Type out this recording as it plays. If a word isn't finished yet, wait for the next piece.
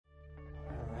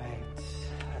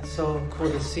So cool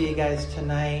to see you guys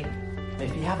tonight.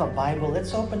 If you have a Bible,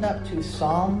 let's open up to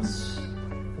Psalms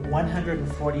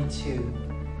 142.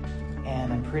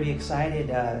 And I'm pretty excited.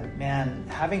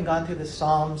 Having gone through the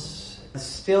Psalms, it's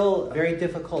still a very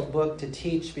difficult book to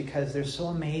teach because they're so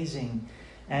amazing.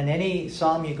 And any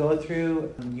psalm you go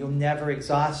through, you'll never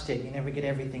exhaust it. You never get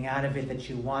everything out of it that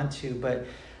you want to. But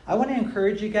I want to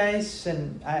encourage you guys,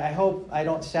 and I hope I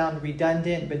don't sound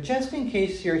redundant, but just in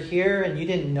case you're here and you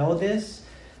didn't know this,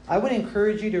 I would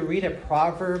encourage you to read a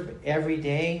proverb every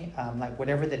day, like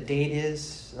whatever the date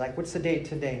is. Like, what's the date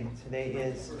today? Today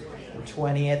is the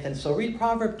 20th. And so read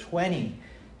Proverb 20,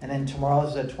 and then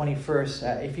tomorrow's the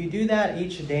 21st. If you do that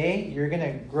each day, you're going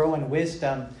to grow in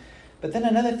wisdom. But then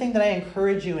another thing that I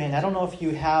encourage you in, I don't know if you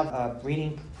have a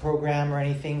reading program or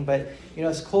anything, but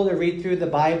it's cool to read through the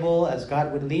Bible as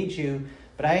God would lead you.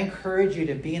 But I encourage you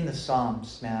to be in the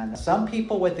Psalms, man. Some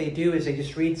people, what they do is they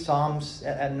just read Psalms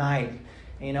at night.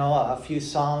 A few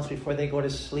Psalms before they go to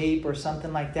sleep or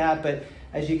something like that. But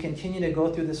as you continue to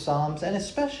go through the Psalms, and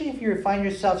especially if you find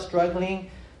yourself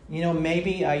struggling,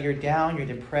 maybe you're down, you're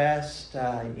depressed,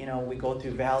 we go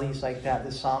through valleys like that.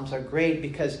 The Psalms are great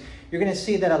because you're going to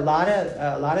see that a lot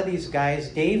of these guys,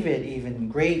 David even,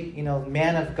 great,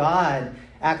 man of God,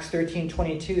 Acts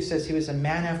 13:22 says he was a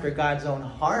man after God's own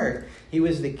heart. He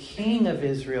was the king of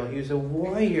Israel. He was a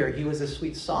warrior. He was a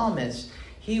sweet psalmist.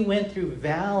 He went through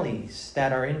valleys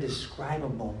that are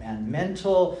indescribable, man.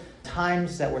 Mental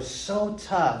times that were so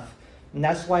tough. And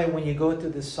that's why when you go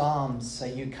through the Psalms,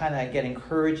 you kind of get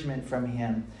encouragement from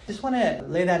him. Just want to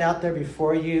lay that out there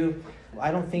before you.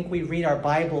 I don't think we read our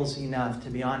Bibles enough,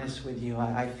 to be honest with you.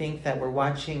 I think that we're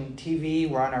watching TV,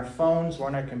 we're on our phones, we're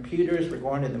on our computers, we're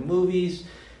going to the movies,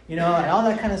 and all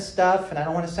that kind of stuff. And I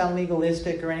don't want to sound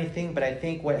legalistic or anything, but I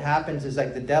think what happens is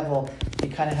like the devil, he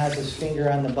kind of has his finger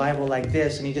on the Bible like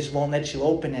this, and he just won't let you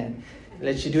open it. He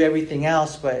lets you do everything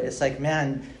else, but it's like,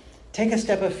 man, take a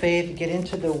step of faith, get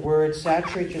into the Word,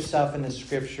 saturate yourself in the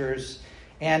Scriptures.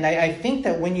 And I think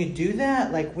that when you do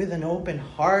that, like with an open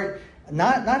heart,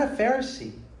 not a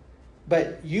Pharisee,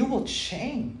 but you will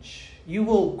change. You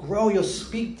will grow. You'll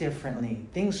speak differently.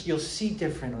 Things you'll see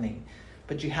differently.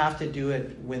 But you have to do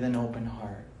it with an open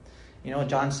heart.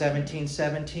 John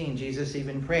 17:17, Jesus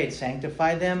even prayed,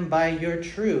 sanctify them by your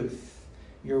truth.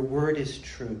 Your word is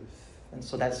truth. And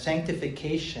so that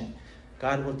sanctification,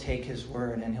 God will take his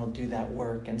word and he'll do that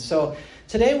work. And so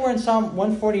today we're in Psalm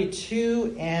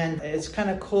 142, and it's kind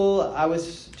of cool. I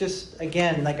was just,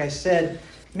 again, like I said,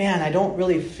 man, I don't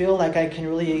really feel like I can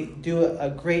really do a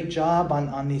great job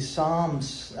on these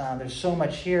Psalms. There's so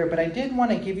much here, but I did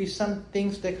want to give you some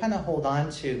things to kind of hold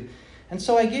on to. And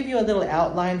so I give you a little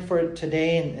outline for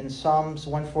today in Psalms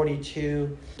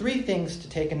 142. 3 things to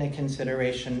take into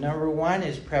consideration. Number 1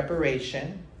 is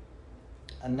preparation.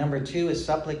 Number 2 is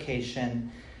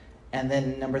supplication. And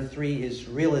then number 3 is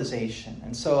realization.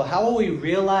 And so how will we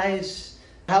realize,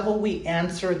 how will we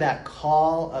answer that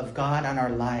call of God on our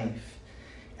life?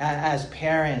 As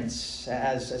parents,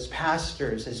 as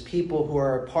pastors, as people who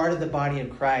are a part of the body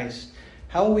of Christ,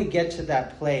 how will we get to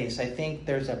that place? I think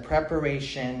there's a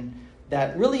preparation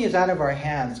that really is out of our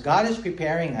hands. God is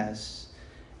preparing us.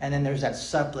 And then there's that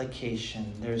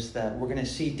supplication. We're going to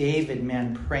see David,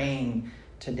 man, praying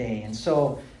today. And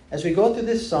so as we go through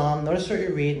this psalm, notice what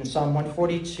you read in Psalm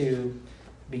 142,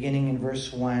 beginning in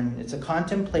verse 1. It's a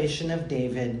contemplation of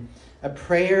David. A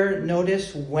prayer,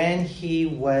 notice, when he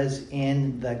was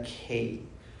in the cave.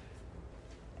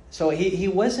 So he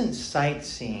wasn't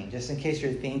sightseeing, just in case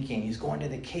you're thinking, he's going to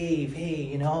the cave.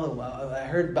 Hey, I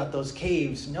heard about those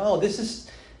caves. No, this is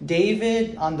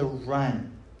David on the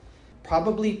run.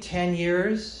 Probably 10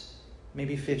 years,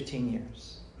 maybe 15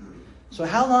 years. So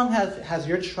how long has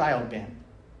your trial been?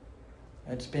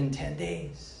 It's been 10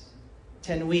 days,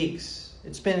 10 weeks.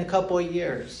 It's been a couple of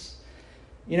years.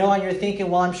 And you're thinking,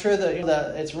 well, I'm sure that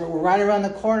we're right around the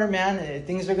corner, man.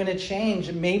 Things are going to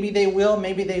change. Maybe they will,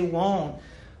 maybe they won't.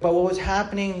 But what was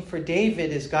happening for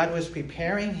David is God was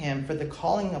preparing him for the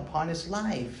calling upon his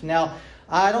life. Now,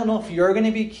 I don't know if you're going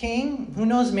to be king. Who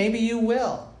knows? Maybe you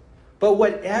will. But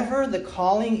whatever the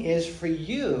calling is for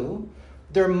you,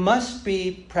 there must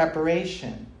be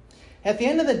preparation. At the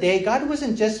end of the day, God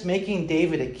wasn't just making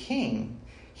David a king.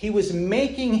 He was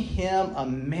making him a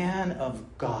man of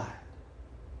God.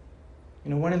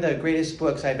 One of the greatest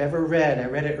books I've ever read, I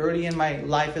read it early in my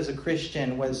life as a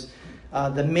Christian, was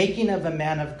The Making of a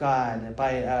Man of God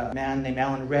by a man named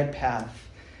Alan Redpath.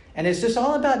 And it's just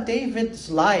all about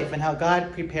David's life and how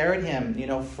God prepared him,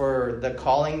 for the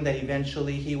calling that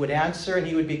eventually he would answer and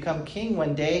he would become king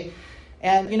one day.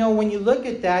 And, when you look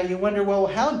at that, you wonder, well,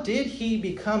 how did he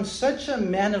become such a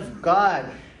man of God?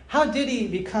 How did he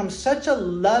become such a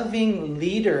loving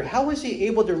leader? How was he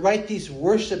able to write these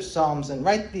worship psalms and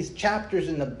write these chapters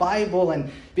in the Bible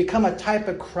and become a type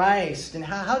of Christ? And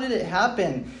how did it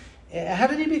happen? How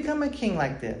did he become a king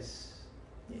like this?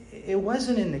 It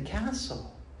wasn't in the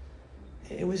castle.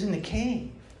 It was in the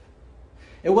cave.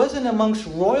 It wasn't amongst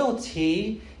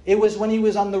royalty. It was when he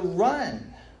was on the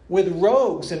run with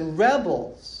rogues and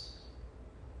rebels.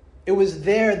 It was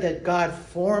there that God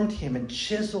formed him and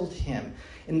chiseled him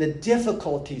in the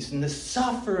difficulties, in the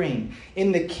suffering,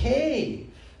 in the cave,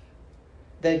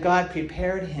 that God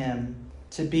prepared him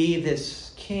to be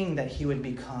this king that he would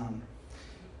become.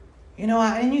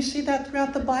 And you see that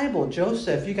throughout the Bible.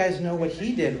 Joseph, you guys know what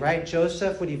he did, right?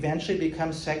 Joseph would eventually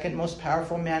become second most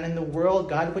powerful man in the world.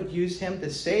 God would use him to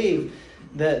save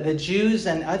the Jews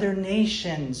and other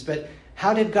nations. But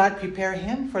how did God prepare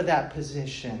him for that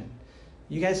position?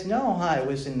 You guys know, It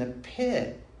was in the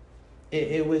pit.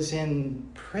 It was in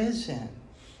prison.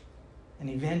 And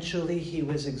eventually he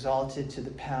was exalted to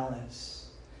the palace.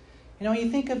 You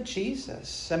think of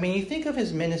Jesus. You think of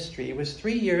his ministry. It was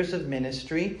 3 years of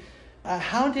ministry.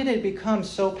 How did it become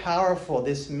so powerful,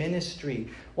 this ministry?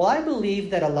 Well, I believe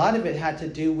that a lot of it had to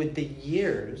do with the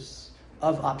years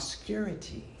of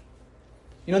obscurity.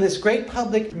 This great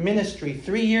public ministry,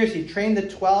 3 years, he trained the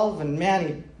 12,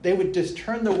 and they would just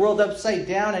turn the world upside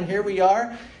down, and here we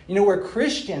are. We're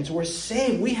Christians, we're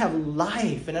saved, we have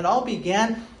life. And it all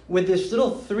began with this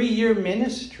little 3-year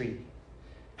ministry.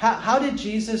 How did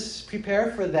Jesus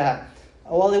prepare for that?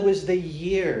 Well, it was the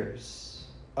years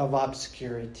of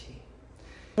obscurity.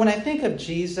 When I think of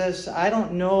Jesus, I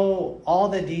don't know all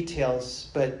the details,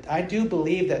 but I do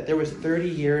believe that there was 30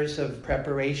 years of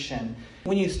preparation.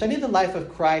 When you study the life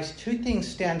of Christ, 2 things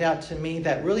stand out to me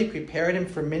that really prepared him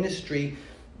for ministry.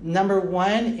 Number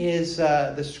 1 is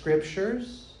the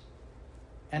scriptures.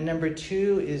 And number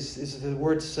 2 is the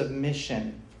word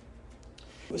submission.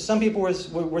 Some people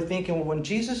were thinking, well, when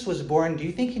Jesus was born, do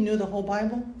you think he knew the whole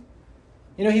Bible?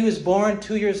 He was born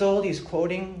 2 years old. He's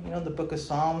quoting, the book of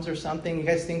Psalms or something. You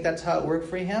guys think that's how it worked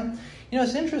for him?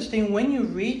 It's interesting. When you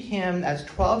read him as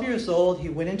 12 years old, he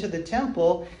went into the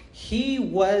temple. He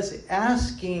was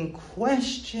asking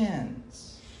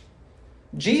questions.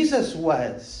 Jesus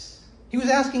was. He was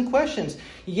asking questions.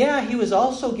 Yeah, he was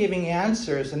also giving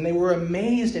answers, and they were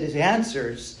amazed at his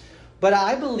answers. But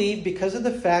I believe because of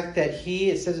the fact that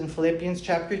it says in Philippians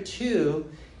chapter 2,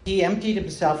 he emptied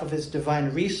himself of his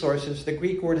divine resources. The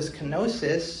Greek word is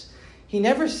kenosis. He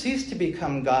never ceased to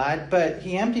become God, but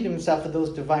he emptied himself of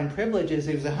those divine privileges.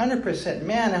 He was 100%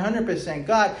 man, 100%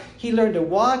 God. He learned to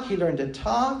walk. He learned to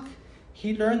talk.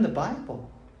 He learned the Bible.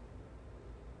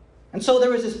 And so there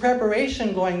was this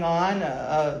preparation going on,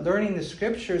 learning the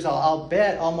scriptures. I'll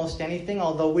bet almost anything,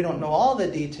 although we don't know all the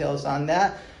details on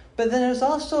that. But then there's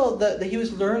also that he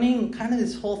was learning kind of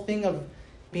this whole thing of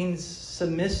being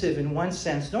submissive in one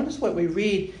sense. Notice what we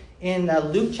read in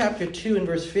Luke chapter 2 and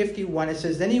verse 51. It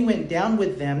says, "Then he went down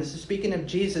with them." This is speaking of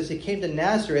Jesus. He came to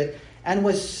Nazareth and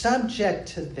was subject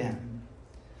to them.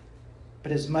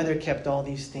 But his mother kept all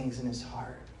these things in his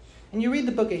heart. And you read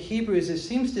the book of Hebrews, it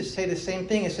seems to say the same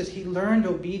thing. It says he learned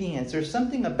obedience. There's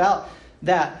something about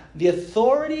that. The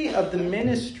authority of the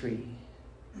ministry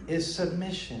is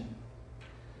submission.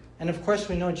 And of course,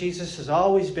 we know Jesus has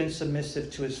always been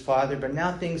submissive to his Father, but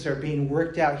now things are being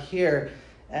worked out here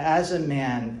as a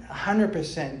man,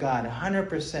 100% God,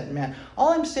 100% man. All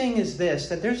I'm saying is this,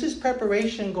 that there's this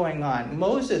preparation going on.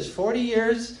 Moses, 40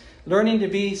 years learning to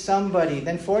be somebody,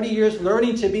 then 40 years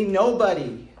learning to be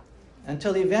nobody,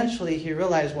 until eventually he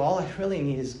realized, well, all I really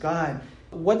need is God.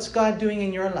 What's God doing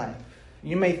in your life?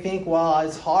 You may think, well,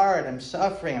 it's hard, I'm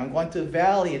suffering, I'm going through a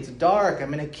valley, it's dark,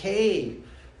 I'm in a cave.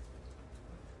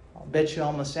 I'll bet you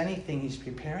almost anything he's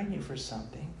preparing you for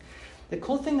something. The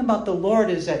cool thing about the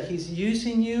Lord is that he's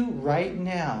using you right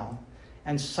now,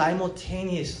 and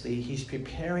simultaneously he's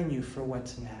preparing you for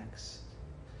what's next.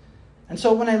 And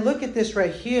so when I look at this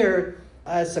right here,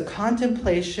 as a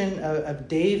contemplation of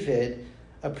David,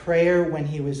 a prayer when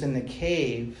he was in the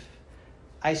cave,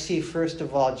 I see, first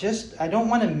of all, I don't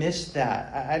want to miss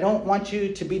that. I don't want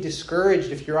you to be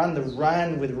discouraged if you're on the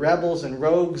run with rebels and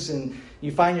rogues and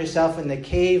you find yourself in the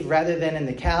cave rather than in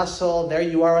the castle. There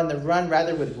you are on the run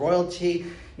rather with royalty.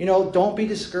 Don't be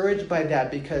discouraged by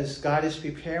that, because God is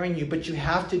preparing you. But you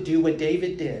have to do what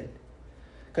David did.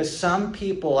 Because some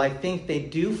people, I think they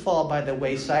do fall by the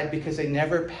wayside because they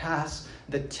never pass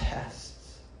the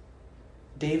tests.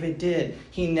 David did.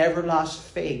 He never lost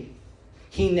faith.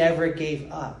 He never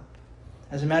gave up.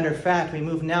 As a matter of fact, we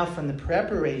move now from the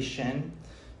preparation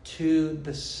to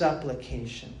the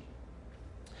supplication.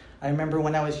 I remember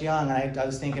when I was young, I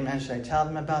was thinking, man, should I tell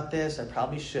them about this? I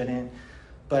probably shouldn't.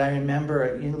 But I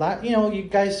remember, you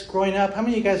guys growing up, how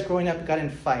many of you guys growing up got in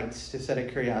fights, just out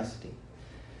of curiosity?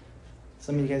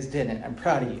 Some of you guys didn't. I'm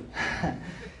proud of you.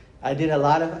 I did a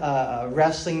lot of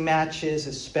wrestling matches,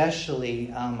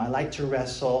 especially. I like to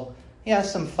wrestle. Yeah,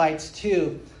 some fights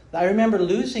too. I remember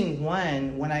losing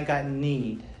one when I got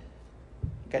kneed.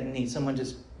 Someone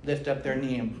just lifted up their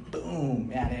knee and boom,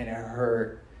 man, it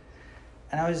hurt.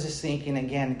 And I was just thinking,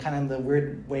 again, kind of the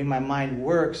weird way my mind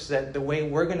works, that the way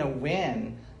we're going to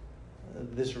win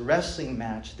this wrestling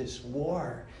match, this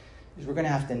war, is we're going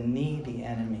to have to knee the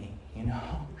enemy,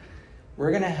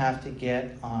 We're going to have to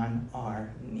get on our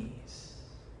knees.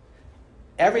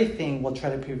 Everything will try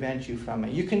to prevent you from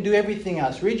it. You can do everything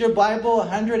else. Read your Bible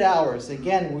 100 hours.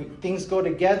 Again, things go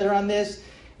together on this.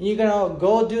 And you're going to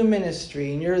go do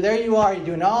ministry. And you're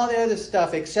doing all the other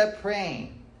stuff except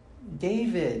praying.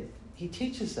 David, he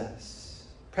teaches us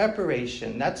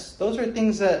preparation. Those are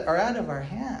things that are out of our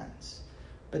hands.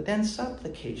 But then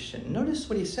supplication. Notice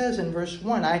what he says in verse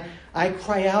 1. I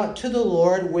cry out to the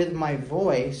Lord with my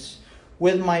voice.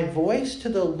 With my voice to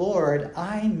the Lord,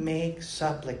 I make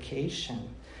supplication.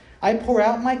 I pour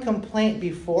out my complaint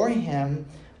before him.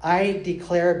 I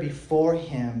declare before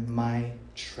him my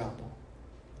trouble.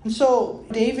 And so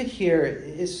David here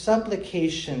is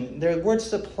supplication. The word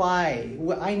supply.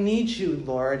 I need you,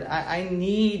 Lord. I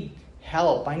need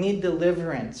help. I need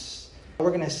deliverance. We're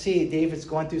going to see David's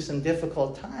going through some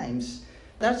difficult times.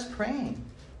 That's praying.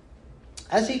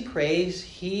 As he prays,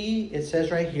 it says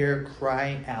right here,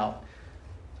 cry out.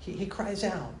 He cries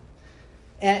out.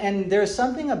 And there's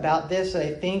something about this that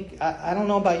I think, I don't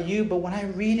know about you, but when I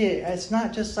read it, it's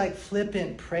not just like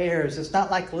flippant prayers. It's not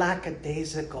like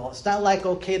lackadaisical. It's not like,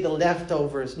 okay, the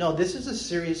leftovers. No, this is a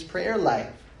serious prayer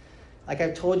life. Like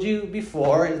I've told you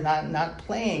before, it's not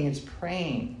playing, it's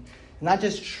praying. Not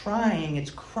just trying,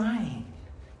 it's crying.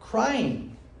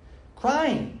 Crying.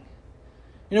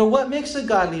 What makes a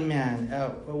godly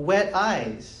man? Wet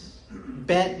eyes,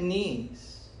 bent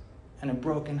knees, and a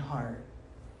broken heart.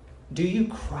 Do you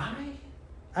cry?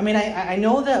 I mean, I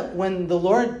know that when the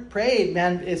Lord prayed,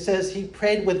 man, it says he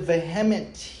prayed with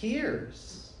vehement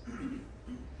tears.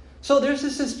 So there's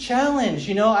this challenge,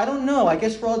 I don't know. I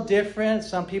guess we're all different.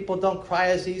 Some people don't cry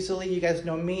as easily. You guys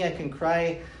know me. I can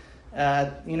cry.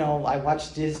 I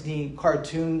watch Disney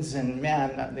cartoons, and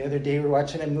man, the other day we were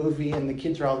watching a movie and the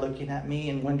kids are all looking at me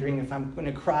and wondering if I'm going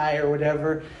to cry or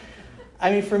whatever. I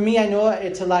mean, for me, I know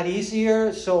it's a lot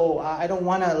easier, so I don't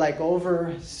want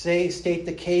to state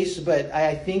the case, but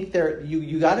I think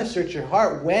you got to search your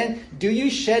heart. When do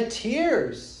you shed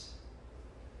tears?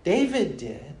 David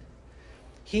did.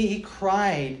 He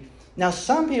cried. Now,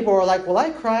 some people are like, well, I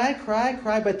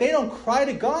cry, but they don't cry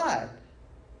to God.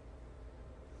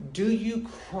 Do you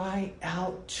cry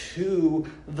out to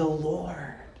the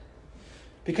Lord?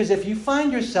 Because if you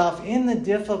find yourself in the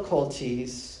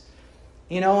difficulties,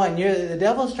 and the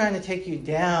devil's trying to take you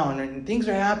down, and things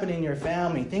are happening in your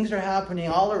family, things are happening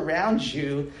all around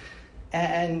you,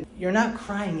 and you're not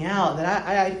crying out, then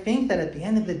I think that at the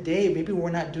end of the day, maybe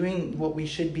we're not doing what we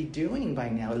should be doing by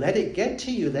now. Let it get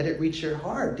to you. Let it reach your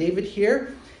heart. David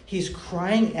here, he's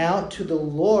crying out to the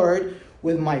Lord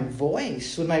with my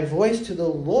voice. With my voice to the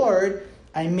Lord,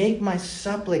 I make my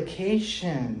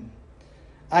supplication.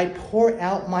 I pour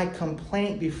out my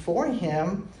complaint before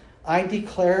him. I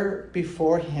declare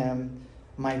before him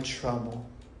my trouble.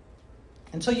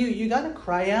 And so you got to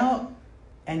cry out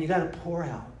and you got to pour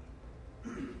out.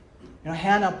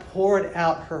 Hannah poured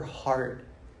out her heart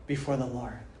before the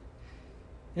Lord.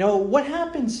 What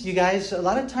happens, you guys, a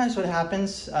lot of times what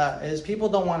happens is people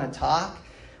don't want to talk.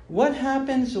 What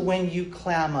happens when you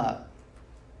clam up?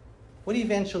 What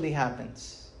eventually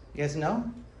happens? You guys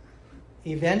know?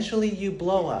 Eventually you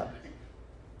blow up.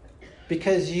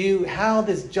 Because you have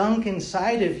this junk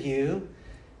inside of you,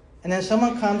 and then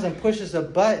someone comes and pushes a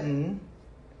button,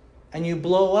 and you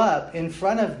blow up in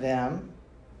front of them,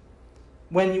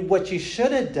 when what you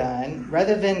should have done,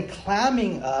 rather than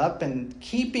clamming up and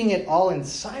keeping it all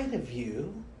inside of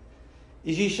you,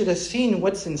 is you should have seen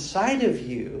what's inside of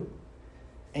you,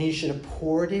 and you should have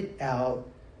poured it out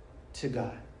to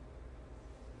God.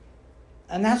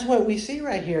 And that's what we see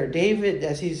right here. David,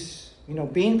 as he's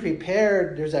being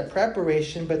prepared, there's that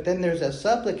preparation, but then there's that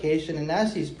supplication. And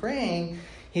as he's praying,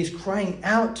 he's crying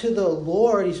out to the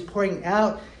Lord. He's pouring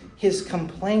out his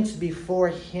complaints before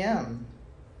him.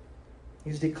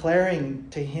 He's declaring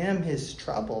to him his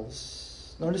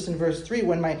troubles. Notice in verse 3,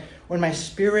 when my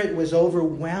spirit was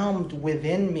overwhelmed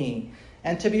within me.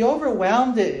 And to be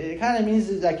overwhelmed, it kind of means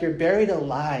it's like you're buried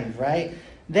alive, right?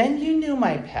 Then you knew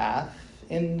my path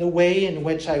in the way in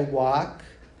which I walk.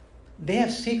 They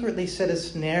have secretly set a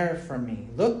snare for me.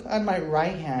 Look on my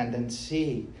right hand and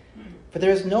see. For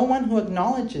there is no one who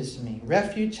acknowledges me.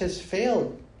 Refuge has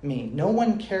failed me. No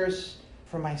one cares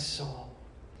for my soul.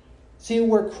 See,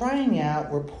 we're crying out,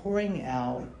 we're pouring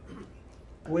out.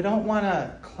 We don't want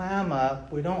to clam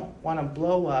up. We don't want to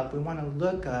blow up. We want to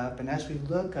look up. And as we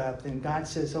look up, then God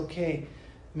says, okay,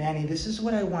 Manny, this is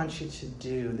what I want you to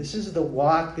do. This is the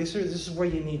walk. This is where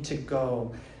you need to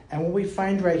go. And what we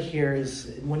find right here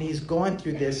is when he's going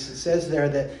through this, it says there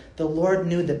that the Lord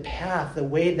knew the path, the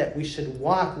way that we should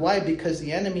walk. Why? Because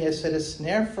the enemy has set a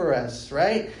snare for us,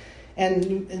 right?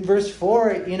 And in verse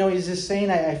 4, he's just saying,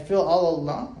 I feel all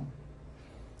alone.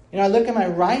 I look at my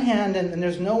right hand and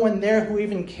there's no one there who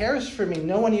even cares for me.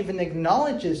 No one even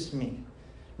acknowledges me.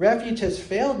 Refuge has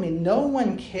failed me. No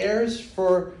one cares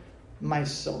for my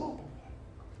soul.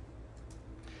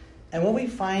 And what we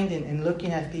find in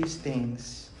looking at these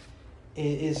things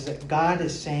is that God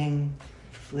is saying,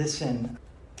 listen,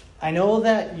 I know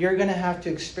that you're going to have to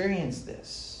experience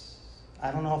this.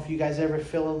 I don't know if you guys ever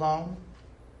feel alone,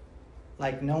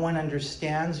 like no one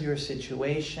understands your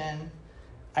situation.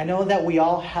 I know that we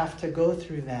all have to go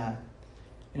through that.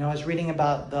 I was reading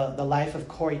about the life of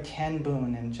Corrie ten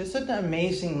Boom, and just an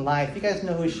amazing life. You guys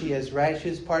know who she is, right? She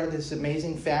was part of this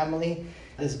amazing family,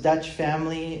 this Dutch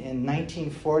family. In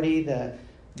 1940, the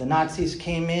Nazis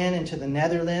came into the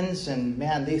Netherlands, and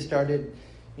man, they started,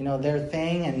 their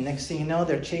thing. And next thing you know,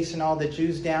 they're chasing all the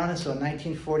Jews down. And so in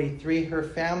 1943, her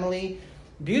family,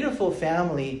 beautiful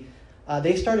family,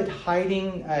 they started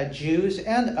hiding Jews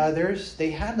and others.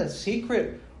 They had a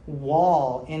secret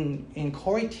wall in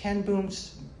Corrie ten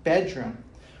Boom's bedroom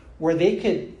where they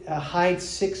could hide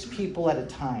 6 people at a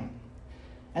time.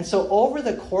 And so over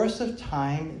the course of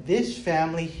time, this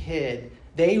family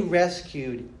they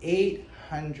rescued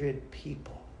 800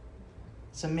 people.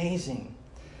 It's amazing.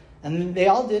 And they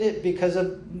all did it because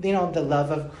of, the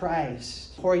love of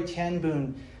Christ. Corrie ten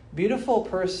Boom, beautiful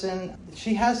person.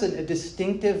 She has a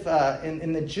distinctive,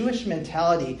 in the Jewish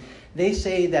mentality, they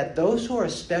say that those who are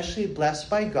especially blessed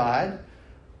by God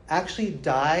actually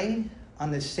die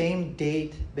on the same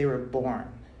date they were born.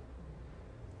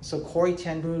 So Corrie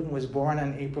ten Boom was born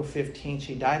on April 15th.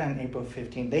 She died on April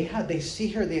 15th. They see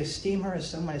her, they esteem her as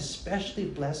someone especially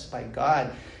blessed by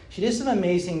God. She did some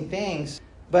amazing things.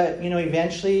 But,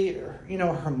 eventually,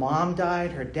 her mom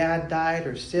died, her dad died,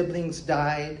 her siblings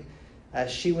died.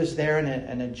 She was there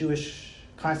in a Jewish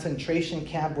concentration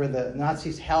camp where the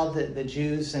Nazis held the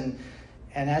Jews. And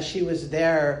as she was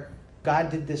there, God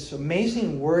did this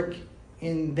amazing work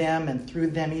in them and through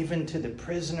them, even to the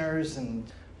prisoners.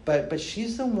 But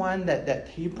she's the one that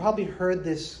you probably heard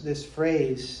this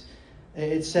phrase.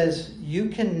 It says, you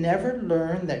can never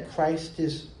learn that Christ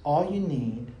is all you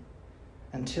need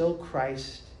until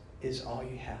Christ is all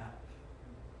you have.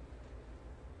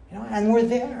 And we're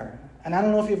there. And I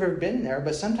don't know if you've ever been there,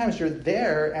 but sometimes you're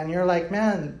there and you're like,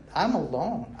 man, I'm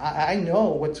alone. I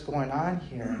know what's going on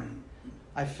here.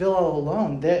 I feel all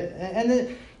alone.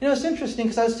 It's interesting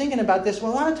because I was thinking about this.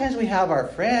 Well, a lot of times we have our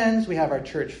friends, we have our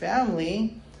church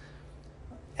family,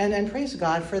 and praise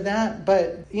God for that.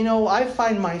 But, I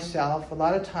find myself a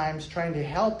lot of times trying to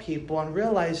help people and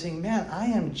realizing, man, I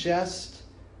am just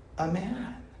a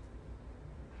man.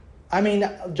 I mean,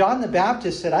 John the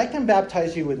Baptist said, I can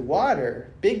baptize you with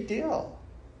water. Big deal.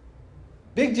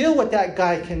 Big deal what that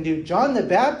guy can do. John the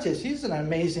Baptist, he's an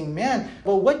amazing man.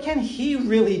 But what can he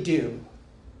really do?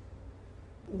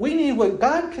 We need what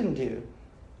God can do.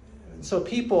 So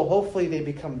people, hopefully they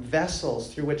become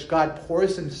vessels through which God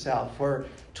pours himself, or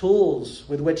tools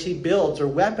with which he builds, or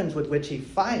weapons with which he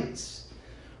fights.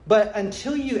 But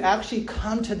until you actually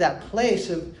come to that place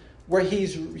of where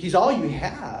he's all you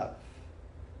have,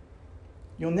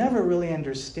 you'll never really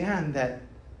understand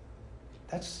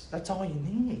that's all you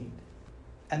need.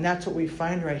 And that's what we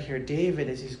find right here. David,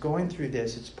 as he's going through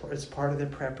this, it's part of the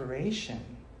preparation.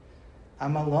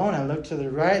 I'm alone. I look to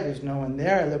the right. There's no one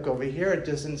there. I look over here. It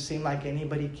doesn't seem like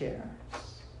anybody cares.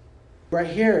 Right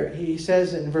here, he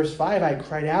says in verse 5, I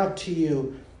cried out to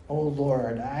you, O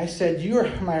Lord. I said, you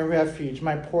are my refuge,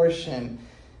 my portion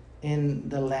in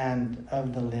the land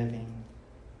of the living.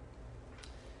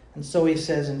 And so he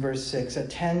says in verse 6,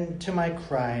 attend to my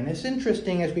cry. And it's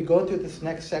interesting as we go through this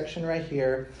next section right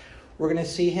here, we're going to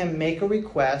see him make a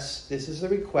request. This is the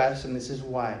request, and this is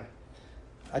why.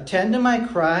 Attend to my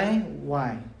cry.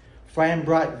 Why? For I am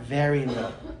brought very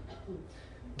low.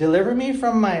 Deliver me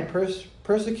from my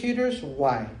persecutors.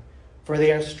 Why? For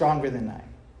they are stronger than I.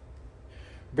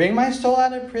 Bring my soul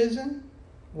out of prison.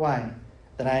 Why?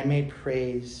 That I may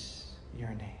praise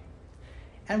your name.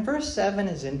 And verse 7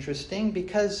 is interesting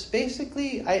because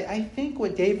basically I think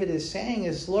what David is saying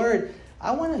is, Lord,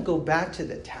 I want to go back to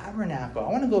the tabernacle. I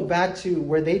want to go back to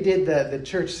where they did the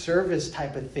church service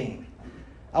type of thing.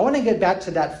 I want to get back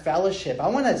to that fellowship. I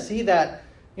want to see that,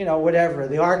 whatever,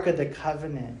 the Ark of the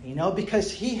Covenant, because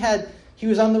he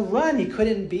was on the run. He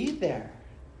couldn't be there.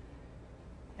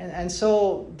 And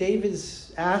so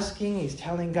David's asking, he's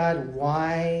telling God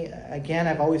why. Again,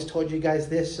 I've always told you guys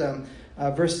this.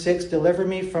 Verse 6, deliver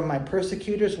me from my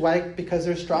persecutors. Why? Because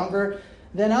they're stronger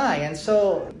than I. And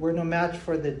so we're no match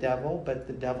for the devil, but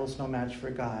the devil's no match for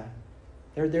God.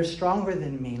 They're stronger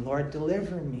than me. Lord,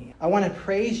 deliver me. I want to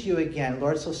praise you again,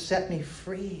 Lord, so set me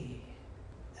free.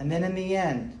 And then in the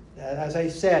end, as I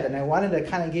said, and I wanted to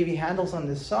kind of give you handles on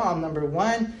this psalm, number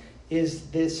one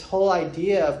is this whole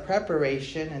idea of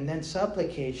preparation and then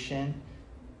supplication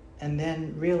and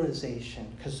then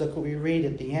realization. Because look what we read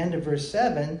at the end of verse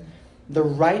 7, the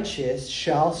righteous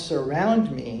shall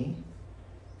surround me,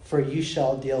 for you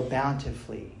shall deal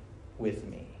bountifully with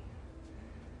me.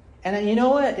 And you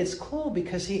know what? It's cool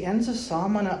because he ends the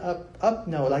psalm on an up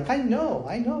note. Like, I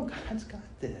know God's got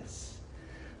this.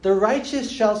 The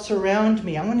righteous shall surround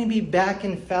me. I'm going to be back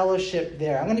in fellowship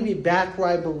there. I'm going to be back where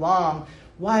I belong.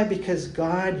 Why? Because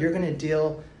God, you're going to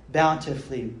deal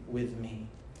bountifully with me.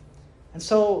 And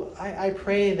so I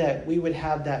pray that we would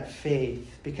have that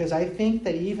faith, because I think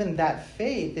that even that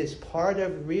faith is part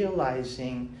of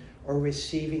realizing or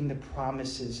receiving the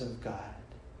promises of God.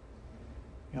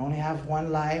 You only have one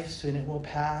life, soon it will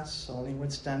pass. Only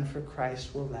what's done for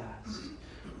Christ will last.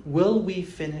 Will we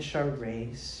finish our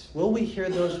race? Will we hear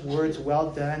those words, well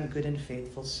done, good and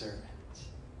faithful servant?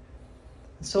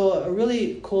 So a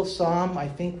really cool psalm I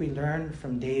think we learned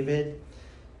from David.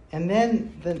 And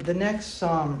then the next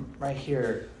psalm right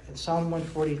here, Psalm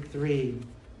 143,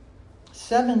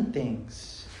 7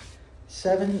 things,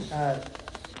 7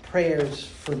 prayers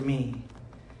for me.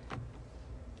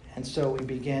 And so we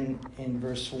begin in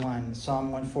verse 1,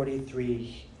 Psalm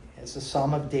 143. It's a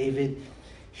psalm of David.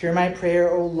 Hear my prayer,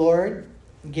 O Lord.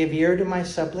 Give ear to my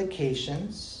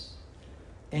supplications.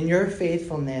 In your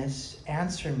faithfulness,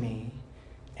 answer me,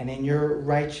 and in your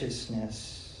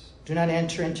righteousness. Do not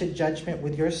enter into judgment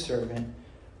with your servant,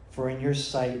 for in your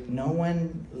sight no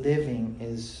one living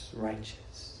is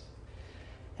righteous.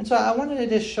 And so I wanted to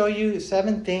just show you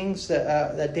 7 things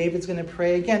that David's going to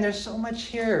pray. Again, there's so much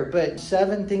here, but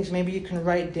 7 things maybe you can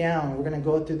write down. We're going to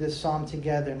go through this psalm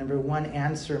together. Number 1,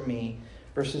 answer me,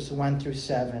 verses 1 through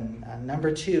 7.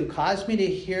 Number 2, cause me to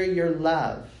hear your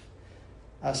love.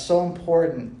 So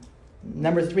important.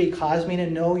 Number 3, cause me to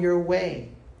know your way.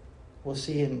 We'll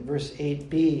see in verse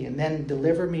 8b. And then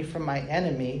deliver me from my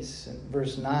enemies, in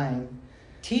verse 9.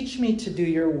 Teach me to do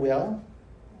your will,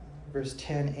 verse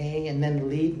 10a. And then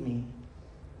lead me,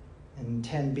 in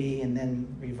 10b. And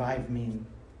then revive me, in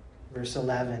verse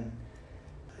 11.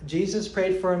 Jesus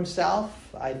prayed for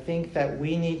himself. I think that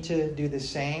we need to do the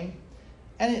same.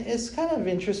 And it's kind of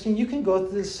interesting. You can go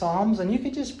through the Psalms and you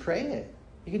can just pray it.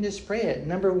 You can just pray it.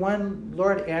 Number 1,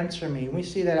 Lord, answer me. We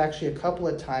see that actually a couple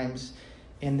of times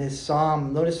in this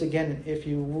psalm. Notice again, if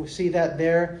you see that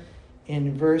there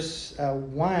in verse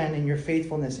 1, in your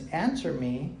faithfulness, answer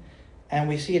me. And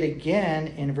we see it again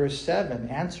in verse 7,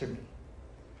 answer me.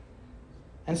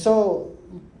 And so,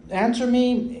 answer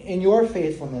me in your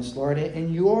faithfulness, Lord,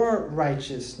 in your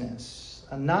righteousness,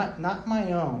 not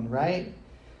my own, right?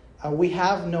 We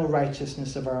have no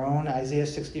righteousness of our own. Isaiah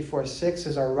 64:6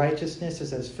 says our righteousness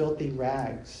is as filthy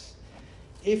rags.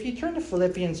 If you turn to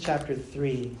Philippians chapter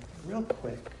 3, real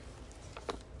quick.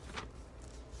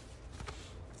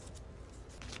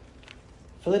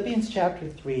 Philippians chapter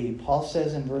 3, Paul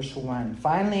says in verse 1,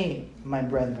 finally, my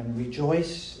brethren,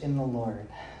 rejoice in the Lord.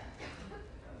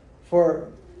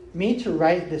 For me to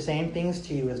write the same things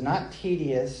to you is not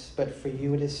tedious, but for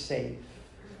you it is safe.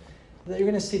 You're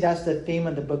going to see that's the theme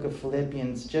of the book of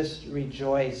Philippians. Just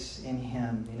rejoice in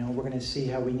him. We're going to see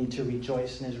how we need to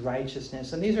rejoice in his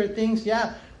righteousness. And these are things,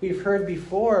 we've heard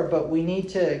before, but we need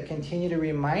to continue to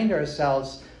remind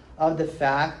ourselves of the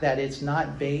fact that it's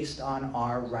not based on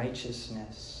our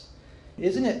righteousness.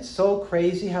 Isn't it so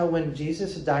crazy how when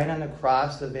Jesus died on the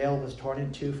cross, the veil was torn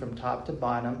in two from top to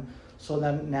bottom, so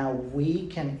that now we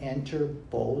can enter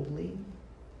boldly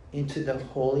into the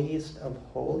holiest of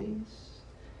holies?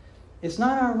 It's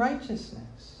not our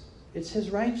righteousness. It's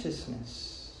his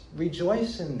righteousness.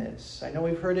 Rejoice in this. I know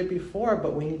we've heard it before,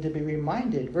 but we need to be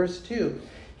reminded. Verse 2,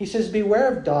 he says,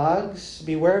 beware of dogs,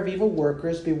 beware of evil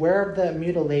workers, beware of the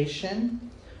mutilation.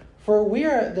 For we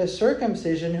are the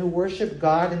circumcision who worship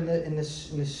God in the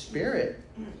Spirit.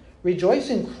 Rejoice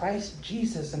in Christ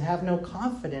Jesus and have no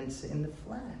confidence in the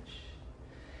flesh.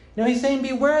 He's saying,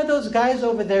 beware of those guys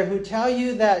over there who tell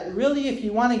you that really if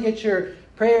you want to get your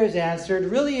prayers answered,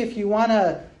 really if you want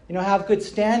to, have good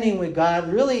standing with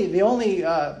God, really the only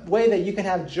way that you can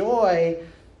have joy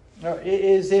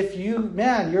is if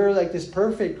you're like this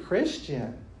perfect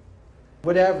Christian.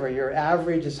 Whatever, your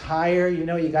average is higher, you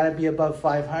got to be above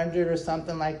 500 or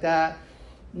something like that.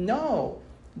 No.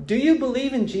 Do you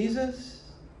believe in Jesus?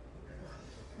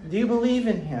 Do you believe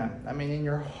in him? In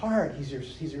your heart, he's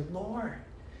your Lord.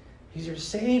 He's your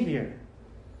Savior.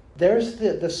 There's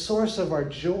the source of our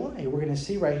joy. We're going to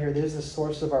see right here, there's the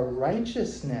source of our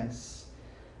righteousness.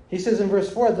 He says in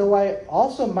verse 4, though I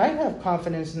also might have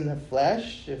confidence in the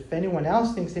flesh, if anyone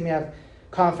else thinks they may have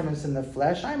confidence in the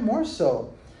flesh, I'm more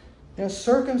so.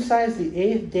 Circumcised the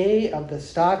 8th day of the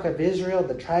stock of Israel,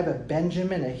 the tribe of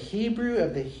Benjamin, a Hebrew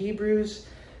of the Hebrews,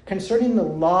 concerning the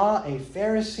law, a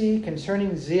Pharisee,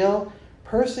 concerning zeal,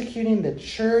 persecuting the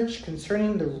church,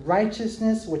 concerning the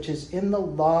righteousness which is in the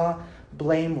law,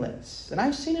 blameless. And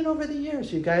I've seen it over the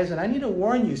years, you guys, and I need to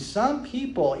warn you, some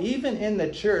people, even in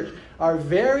the church, are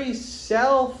very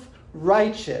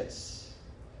self-righteous.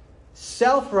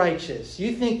 Self-righteous.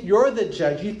 You think you're the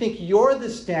judge. You think you're the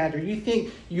standard. You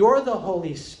think you're the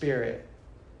Holy Spirit.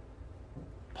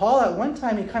 Paul, at one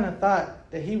time, he kind of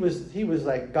thought that he was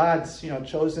like God's,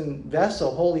 chosen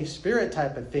vessel, Holy Spirit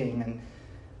type of thing.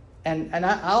 And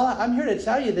I'm here to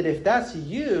tell you that if that's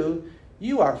you,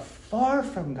 you are far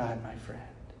from God, my friend.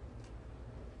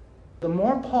 The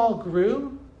more Paul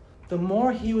grew, the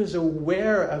more he was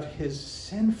aware of his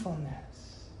sinfulness.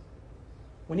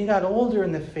 When he got older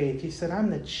in the faith, he said, I'm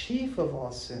the chief of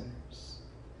all sinners.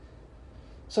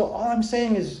 So all I'm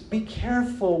saying is be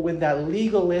careful with that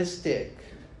legalistic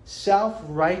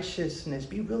self-righteousness.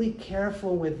 Be really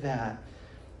careful with that.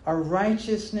 Our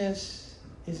righteousness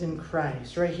is in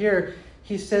Christ. Right here,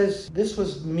 he says, this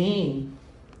was me.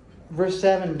 Verse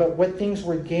 7, but what things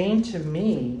were gained to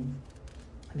me,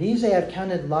 these I have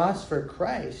counted loss for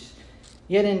Christ.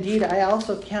 Yet indeed, I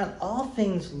also count all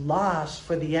things lost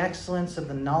for the excellence of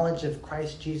the knowledge of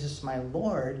Christ Jesus my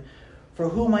Lord, for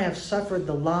whom I have suffered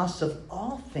the loss of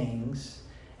all things,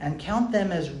 and count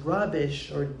them as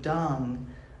rubbish or dung,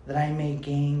 that I may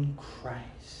gain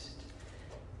Christ.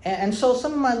 And so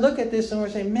someone might look at this and we're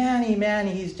saying,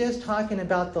 Manny, he's just talking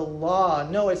about the law.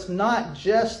 No, it's not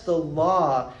just the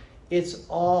law. It's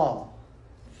all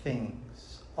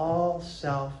things, all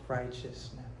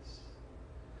self-righteousness.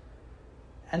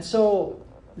 And so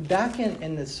back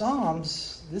in the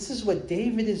Psalms, this is what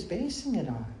David is basing it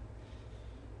on.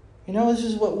 This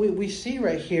is what we see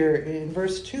right here in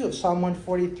verse 2 of Psalm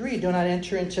 143. Do not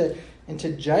enter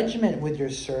into judgment with your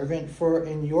servant, for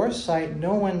in your sight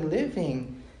no one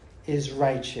living is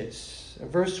righteous.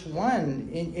 Verse 1,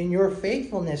 in your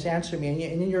faithfulness answer me,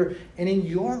 and in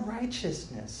your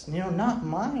righteousness, not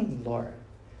mine, Lord.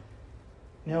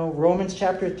 Romans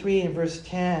chapter 3 and verse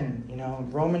 10,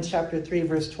 Romans chapter 3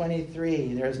 verse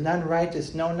 23, there is none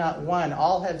righteous, no, not one.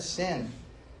 All have sinned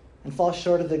and fall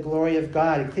short of the glory of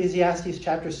God. Ecclesiastes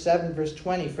chapter 7 verse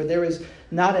 20, for there is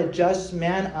not a just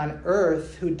man on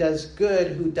earth who does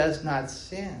good, who does not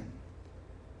sin.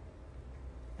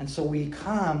 And so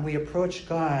we approach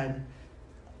God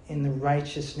in the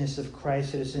righteousness of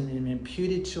Christ that is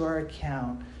imputed to our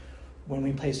account when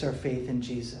we place our faith in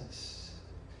Jesus.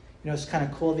 It's kind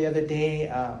of cool. The other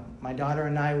day, my daughter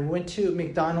and I, we went to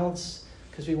McDonald's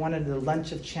because we wanted the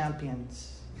lunch of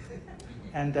champions.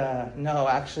 And no,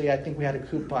 actually, I think we had a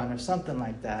coupon or something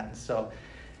like that. So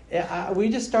we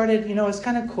just started, it's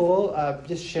kind of cool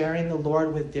just sharing the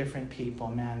Lord with different people,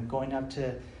 man. Going up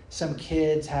to some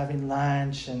kids, having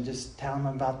lunch, and just telling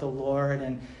them about the Lord.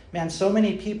 And man, so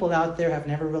many people out there have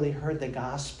never really heard the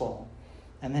gospel.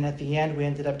 And then at the end, we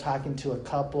ended up talking to a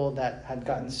couple that had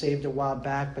gotten saved a while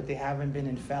back, but they haven't been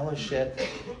in fellowship.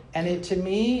 And to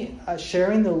me,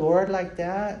 sharing the Lord like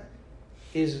that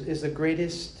is the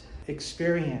greatest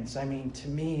experience. To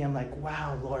me, I'm like,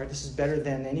 wow, Lord, this is better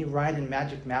than any ride in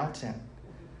Magic Mountain.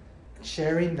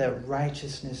 Sharing the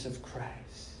righteousness of Christ.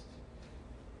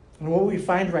 And what we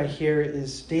find right here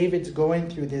is David's going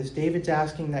through this. David's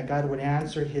asking that God would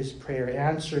answer his prayer.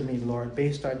 Answer me, Lord,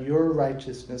 based on your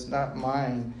righteousness, not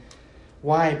mine.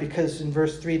 Why? Because in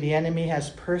verse 3, the enemy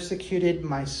has persecuted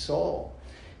my soul.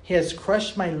 He has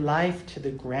crushed my life to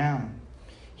the ground.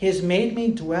 He has made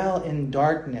me dwell in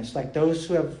darkness, like those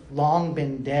who have long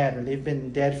been dead, or they've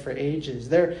been dead for ages.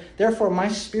 Therefore, my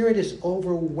spirit is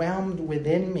overwhelmed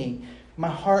within me. My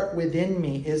heart within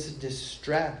me is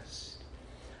distressed.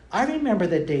 I remember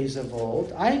the days of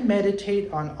old. I meditate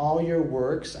on all your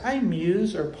works. I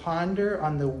muse or ponder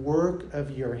on the work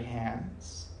of your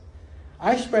hands.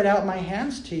 I spread out my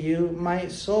hands to you. My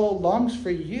soul longs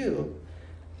for you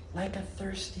like a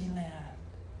thirsty land.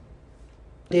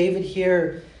 David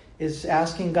here is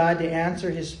asking God to answer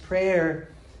his prayer.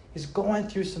 He's going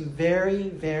through some very,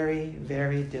 very,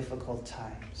 very difficult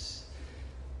times.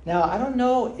 Now, I don't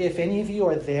know if any of you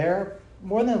are there.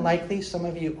 More than likely, some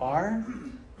of you are.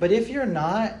 But if you're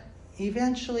not,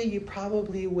 eventually you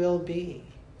probably will be.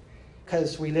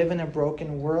 Because we live in a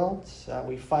broken world.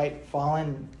 We fight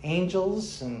fallen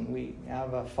angels, and we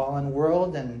have a fallen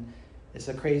world, and it's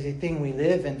a crazy thing. We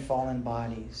live in fallen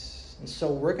bodies. And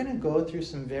so we're going to go through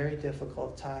some very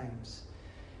difficult times.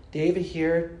 David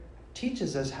here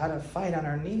teaches us how to fight on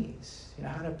our knees,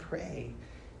 how to pray.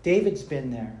 David's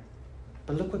been there.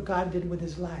 But look what God did with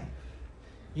his life.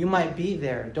 You might be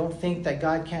there. Don't think that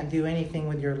God can't do anything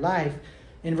with your life.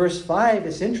 In verse 5,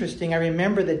 it's interesting. I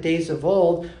remember the days of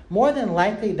old. More than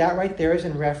likely, that right there is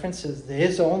in reference to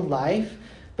his own life.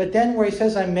 But then where he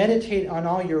says, I meditate on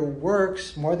all your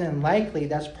works, more than likely,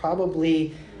 that's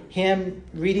probably him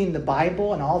reading the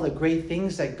Bible and all the great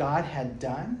things that God had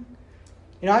done.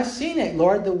 I've seen it,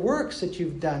 Lord, the works that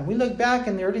you've done. We look back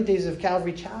in the early days of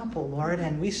Calvary Chapel, Lord,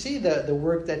 and we see the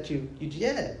work that you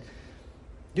did.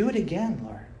 Do it again,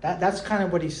 Lord. That's kind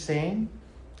of what he's saying.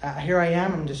 Here I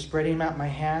am. I'm just spreading out my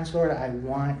hands, Lord. I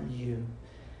want you.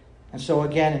 And so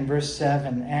again in verse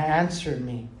 7, answer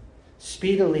me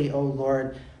speedily, O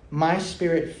Lord. My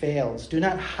spirit fails. Do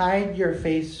not hide your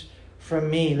face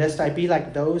from me, lest I be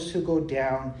like those who go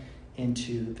down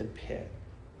into the pit.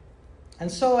 And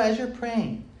so as you're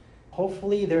praying,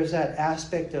 hopefully there's that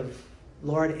aspect of,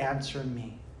 Lord, answer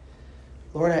me.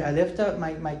 Lord, I lift up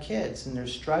my kids, and they're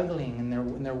struggling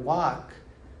in their walk.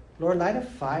 Lord, light a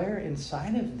fire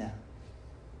inside of them.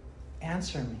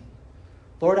 Answer me.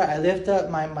 Lord, I lift up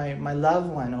my loved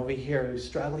one over here who's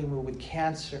struggling with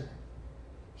cancer.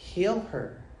 Heal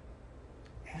her.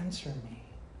 Answer me.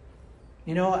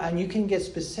 And you can get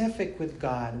specific with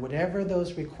God, whatever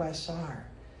those requests are.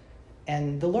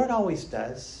 And the Lord always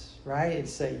does, right?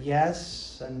 It's a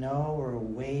yes, a no, or a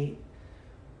wait.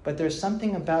 But there's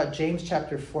something about James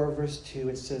chapter 4, verse 2.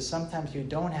 It says, sometimes you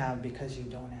don't have because you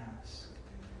don't ask.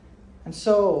 And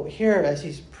so here, as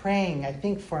he's praying, I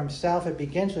think for himself, it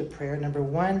begins with prayer. Number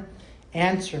 1,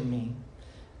 answer me.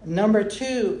 Number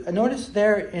 2, notice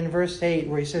there in verse 8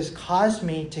 where he says, cause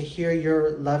me to hear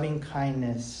your loving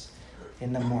kindness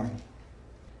in the morning.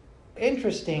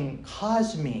 Interesting,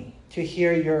 cause me to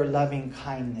hear your loving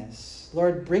kindness.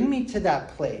 Lord, bring me to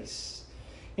that place.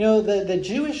 The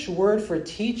Jewish word for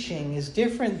teaching is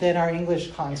different than our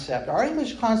English concept. Our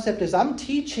English concept is I'm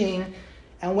teaching,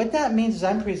 and what that means is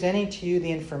I'm presenting to you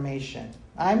the information.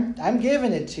 I'm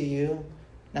giving it to you.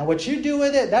 Now what you do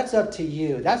with it, that's up to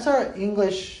you. That's our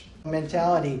English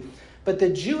mentality. But the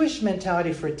Jewish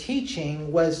mentality for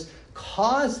teaching was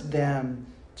cause them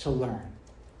to learn.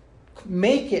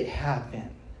 Make it happen.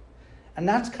 And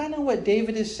that's kind of what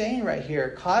David is saying right here.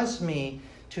 Cause me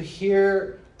to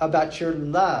hear about your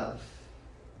love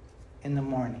in the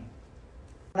morning.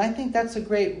 And I think that's a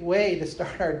great way to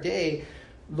start our day.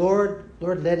 Lord,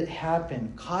 let it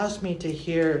happen. Cause me to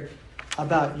hear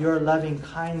about your loving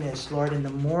kindness, Lord, in the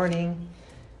morning.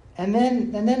 And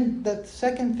then the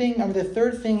second thing, or the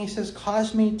third thing, he says,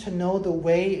 cause me to know the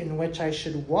way in which I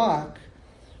should walk,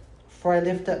 for I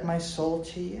lift up my soul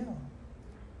to you.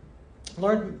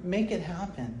 Lord, make it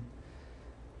happen.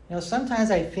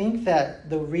 Sometimes I think that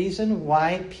the reason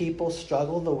why people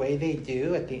struggle the way they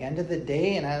do at the end of the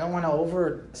day, and I don't want to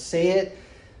oversay it,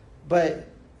 but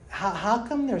how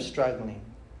come they're struggling?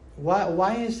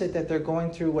 Why is it that they're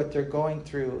going through what they're going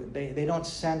through? They don't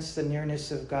sense the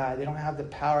nearness of God. They don't have the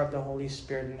power of the Holy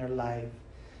Spirit in their life.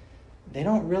 They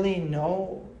don't really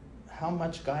know how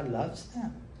much God loves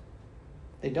them.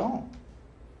 They don't.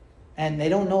 And they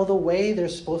don't know the way they're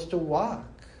supposed to walk.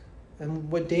 And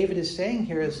what David is saying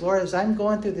here is, Lord, as I'm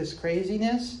going through this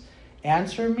craziness,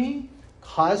 answer me,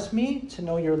 cause me to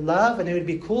know your love. And it would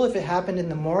be cool if it happened in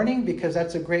the morning, because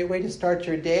that's a great way to start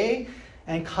your day.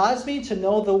 And cause me to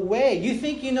know the way. You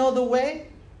think you know the way?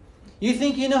 You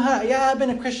think you know how? Yeah, I've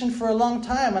been a Christian for a long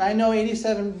time, and I know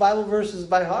 87 Bible verses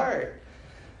by heart.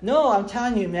 No, I'm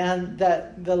telling you, man,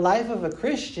 that the life of a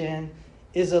Christian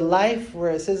is a life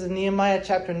where it says in Nehemiah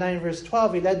chapter 9, verse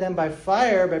 12, he led them by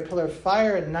fire, by pillar of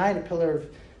fire at night, a pillar of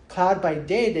cloud by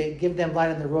day to give them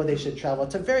light on the road they should travel.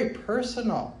 It's a very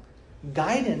personal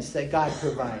guidance that God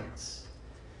provides.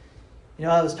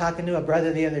 I was talking to a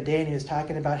brother the other day, and he was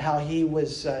talking about how he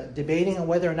was debating on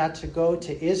whether or not to go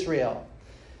to Israel.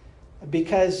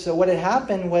 Because what had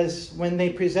happened was when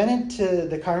they presented to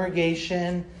the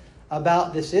congregation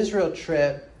about this Israel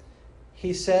trip,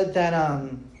 he said that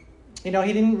he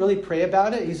didn't really pray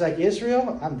about it. He's like,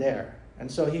 Israel, I'm there.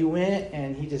 And so he went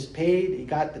and he just paid. He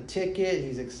got the ticket.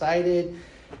 He's excited.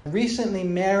 Recently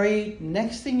married.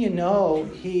 Next thing you know,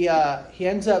 he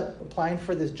ends up applying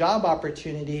for this job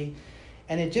opportunity.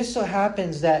 And it just so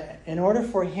happens that in order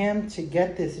for him to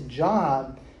get this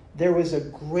job, there was a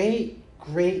great,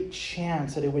 great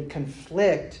chance that it would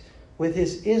conflict with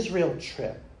his Israel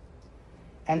trip.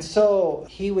 And so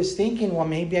he was thinking, well,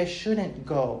 maybe I shouldn't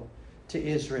go to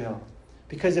Israel.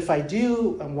 Because if I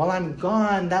do, and while I'm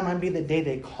gone, that might be the day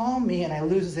they call me and I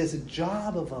lose this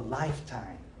job of a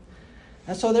lifetime.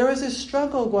 And so there was this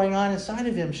struggle going on inside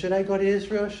of him. Should I go to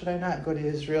Israel? Should I not go to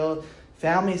Israel?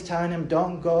 Family's telling him,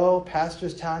 don't go.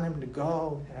 Pastor's telling him to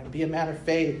go. Be a man of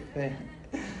faith.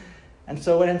 And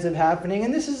so what ends up happening,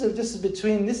 and this is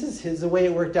the way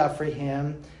it worked out for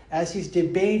him. As he's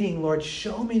debating, Lord,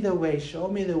 show me the way, show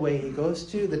me the way. He goes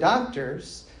to the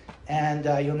doctors, and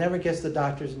you'll never guess the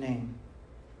doctor's name.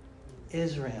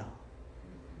 Israel.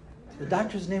 The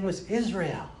doctor's name was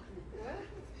Israel.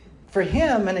 For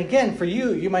him, and again, for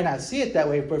you, you might not see it that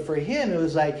way, but for him, it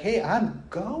was like, hey, I'm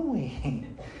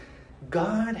going.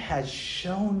 God has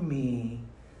shown me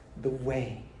the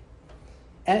way.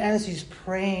 And as he's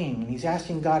praying, he's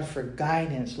asking God for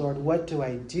guidance. Lord, what do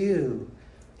I do?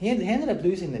 He ended up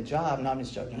losing the job. No, I'm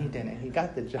just joking. He didn't. He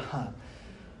got the job.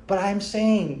 But I'm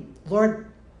saying, Lord,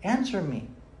 answer me.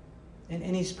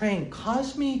 And he's praying,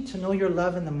 cause me to know your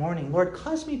love in the morning. Lord,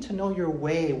 cause me to know your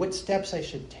way, what steps I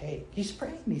should take. He's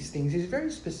praying these things. He's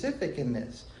very specific in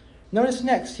this. Notice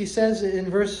next, he says in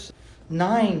verse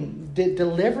 9,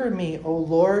 deliver me, O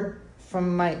Lord,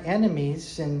 from my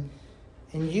enemies, and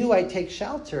in you I take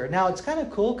shelter. Now, it's kind of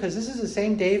cool because this is the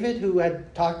same David who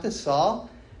had talked to Saul.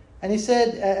 And he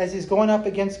said, as he's going up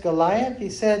against Goliath, he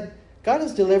said, God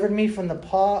has delivered me from the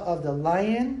paw of the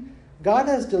lion. God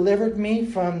has delivered me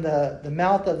from the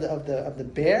mouth of the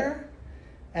bear.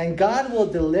 And God will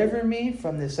deliver me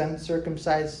from this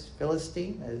uncircumcised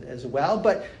Philistine as well.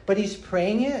 But he's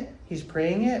praying it. He's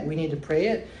praying it. We need to pray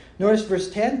it. Notice verse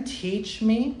 10, teach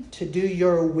me to do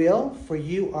your will, for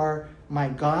you are my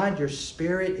God. Your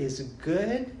spirit is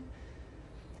good.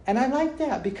 And I like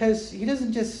that because he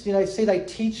doesn't just, say like,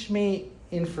 teach me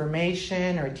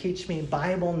information or teach me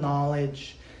Bible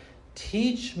knowledge.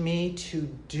 Teach me to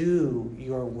do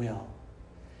your will.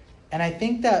 And I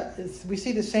think that we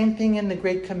see the same thing in the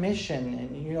Great Commission.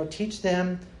 And, teach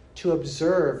them to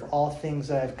observe all things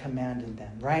that I've commanded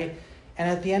them, right? And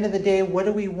at the end of the day, what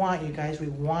do we want, you guys? We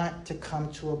want to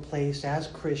come to a place as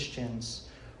Christians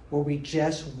where we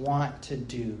just want to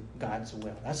do God's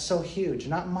will. That's so huge.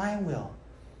 Not my will,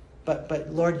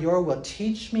 but Lord, your will.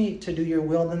 Teach me to do your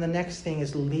will. Then the next thing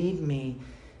is lead me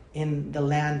in the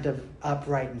land of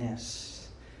uprightness.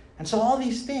 And so all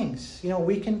these things,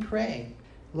 we can pray.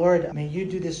 Lord, may you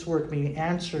do this work. May you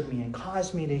answer me and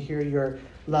cause me to hear your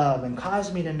love and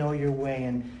cause me to know your way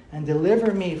and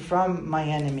deliver me from my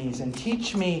enemies and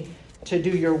teach me to do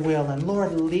your will. And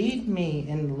Lord, lead me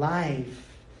in life.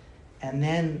 And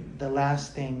then the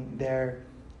last thing there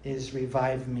is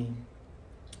revive me.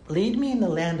 Lead me in the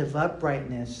land of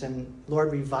uprightness. And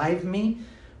Lord, revive me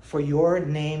for your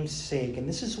name's sake. And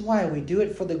this is why we do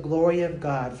it for the glory of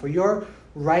God, for your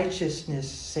righteousness'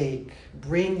 sake.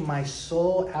 Bring my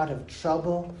soul out of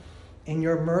trouble. In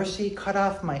your mercy, cut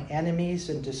off my enemies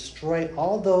and destroy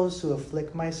all those who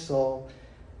afflict my soul.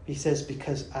 He says,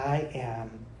 because I am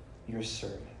your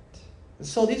servant.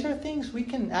 So these are things we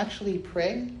can actually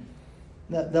pray.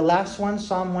 The last one,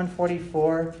 Psalm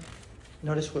 144.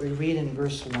 Notice what we read in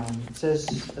verse 1. It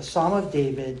says, a Psalm of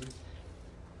David.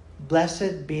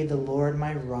 Blessed be the Lord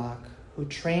my rock, who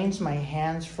trains my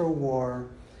hands for war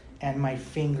and my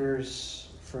fingers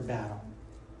for battle.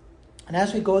 And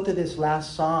as we go through this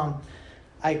last psalm,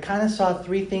 I kind of saw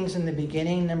three things in the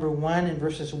beginning. Number one, in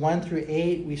verses 1 through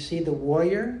 8, we see the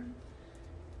warrior.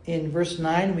 In verse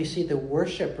 9, we see the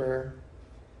worshiper.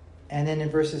 And then in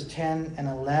verses 10 and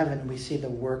 11, we see the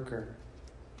worker.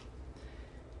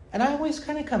 And I always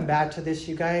kind of come back to this,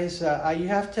 you guys. You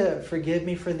have to forgive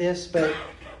me for this, but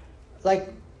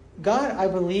like God, I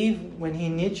believe when he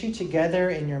knit you together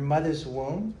in your mother's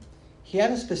womb, he had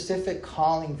a specific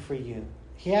calling for you.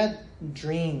 He had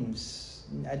dreams,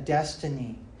 a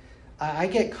destiny. I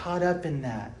get caught up in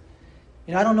that.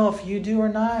 I don't know if you do or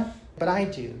not, but I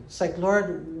do. It's like,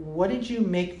 Lord, what did you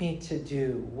make me to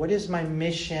do? What is my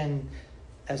mission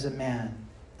as a man?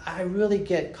 I really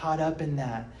get caught up in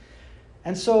that.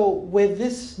 And so with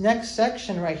this next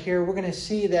section right here, we're going to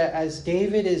see that as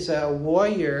David is a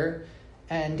warrior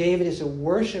and David is a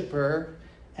worshiper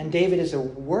and David is a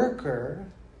worker,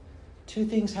 two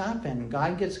things happen.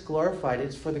 God gets glorified.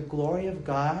 It's for the glory of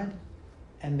God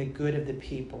and the good of the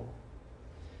people.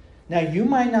 Now, you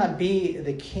might not be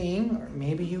the king, or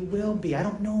maybe you will be. I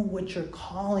don't know what your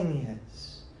calling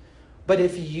is. But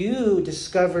if you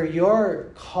discover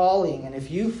your calling, and if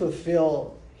you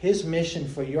fulfill his mission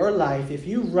for your life, if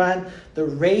you run the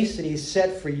race that he's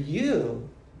set for you,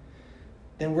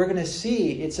 then we're going to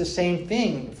see it's the same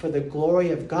thing for the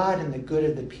glory of God and the good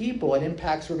of the people. It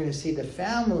impacts, we're going to see the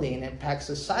family, and impacts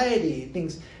society.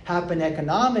 Things happen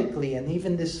economically, and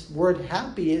even this word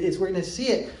happy, we're going to see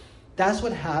it. That's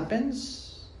what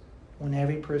happens when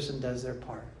every person does their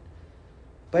part.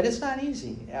 But it's not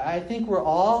easy. I think we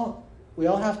all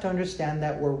have to understand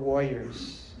that we're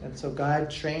warriors. And so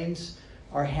God trains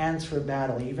our hands for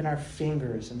battle, even our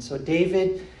fingers. And so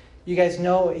David, you guys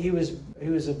know he was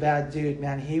a bad dude,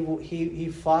 man. He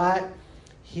fought,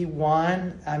 he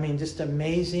won. I mean, just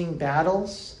amazing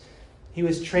battles. He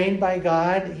was trained by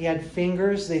God. He had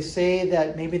fingers. They say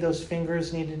that maybe those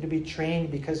fingers needed to be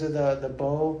trained because of the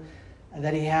bow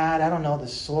that he had. I don't know, the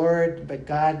sword, but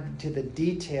God, to the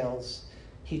details,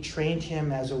 he trained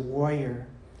him as a warrior.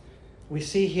 We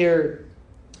see here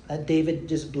that David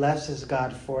just blesses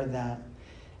God for that.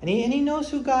 And he knows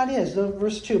who God is.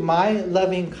 Verse 2, my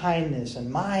loving kindness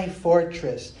and my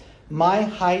fortress, my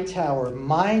high tower,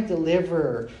 my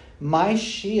deliverer, my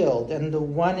shield, and the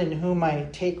one in whom I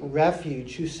take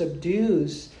refuge, who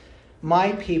subdues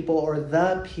my people, or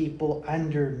the people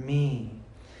under me.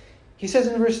 He says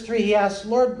in verse 3, he asks,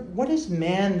 Lord, what is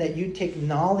man that you take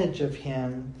knowledge of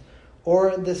him,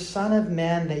 or the son of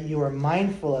man that you are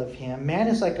mindful of him? Man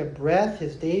is like a breath,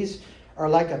 his days are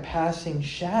like a passing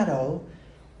shadow.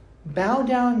 Bow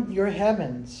down your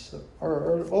heavens,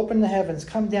 or open the heavens.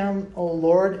 Come down, O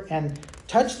Lord, and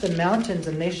touch the mountains,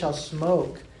 and they shall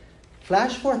smoke.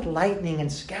 Flash forth lightning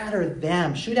and scatter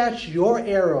them. Shoot out your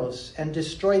arrows and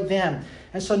destroy them.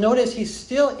 And so notice he's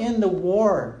still in the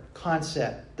war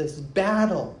concept, this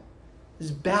battle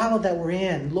that we're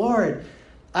in. Lord,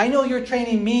 I know you're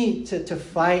training me to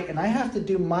fight, and I have to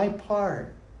do my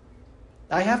part.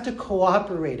 I have to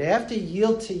cooperate. I have to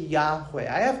yield to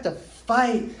Yahweh. I have to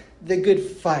fight the good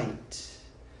fight.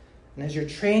 And as you're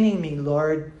training me,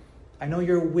 Lord, I know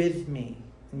you're with me.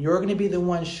 And you're going to be the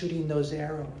one shooting those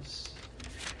arrows.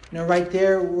 You know, right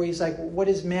there where he's like, what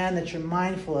is man that you're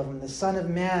mindful of him? The son of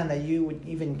man that you would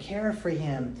even care for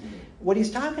him. What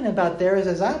he's talking about there is,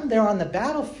 as I'm there on the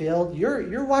battlefield,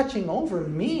 you're watching over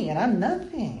me, and I'm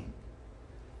nothing.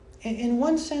 In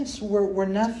one sense, we're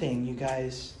nothing, you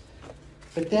guys.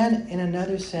 But then, in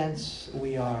another sense,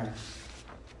 we are.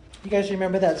 You guys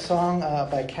remember that song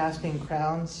by Casting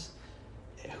Crowns?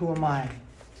 Who Am I?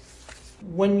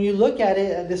 When you look at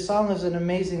it, this song is an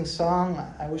amazing song.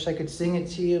 I wish I could sing it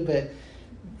to you, but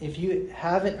if you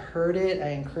haven't heard it, I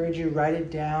encourage you to write it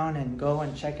down and go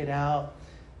and check it out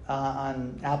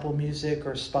on Apple Music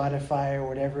or Spotify or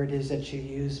whatever it is that you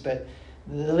use. But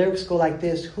the lyrics go like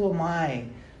this: Who am I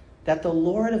that the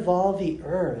Lord of all the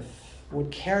earth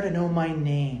would care to know my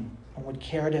name and would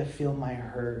care to feel my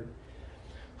hurt?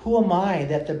 Who am I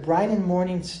that the bright and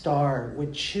morning star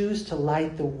would choose to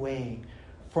light the way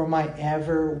for my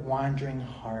ever-wandering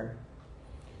heart?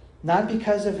 Not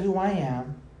because of who I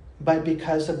am, but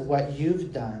because of what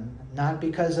you've done. Not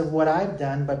because of what I've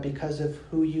done, but because of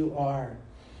who you are.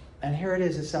 And here it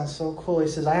is. It sounds so cool. He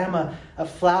says, I am a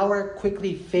flower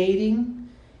quickly fading,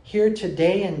 here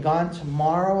today and gone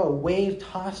tomorrow, a wave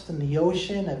tossed in the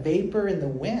ocean, a vapor in the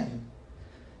wind.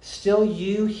 Still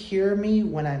you hear me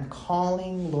when I'm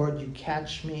calling. Lord, you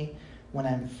catch me when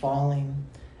I'm falling.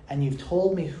 And you've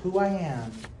told me who I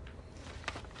am.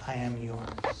 I am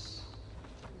yours.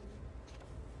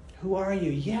 Who are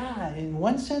you? Yeah, in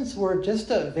one sense, we're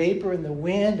just a vapor in the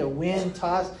wind, a wave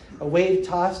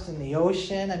tossed in the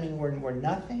ocean. I mean, we're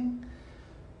nothing.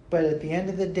 But at the end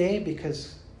of the day,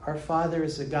 because our Father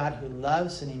is a God who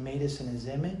loves and he made us in his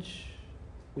image,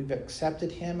 we've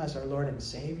accepted him as our Lord and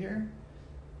Savior.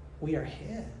 We are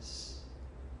his.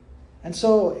 And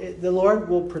so the Lord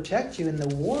will protect you in the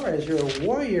war. As you're a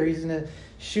warrior, he's going to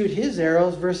shoot his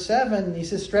arrows. Verse 7, he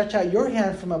says, stretch out your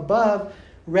hand from above,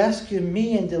 rescue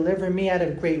me and deliver me out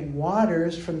of great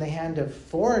waters, from the hand of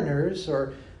foreigners,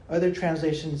 or other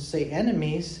translations say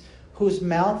enemies, whose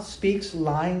mouth speaks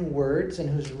lying words and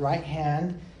whose right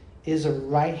hand is a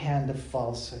right hand of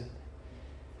falsehood.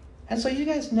 And so you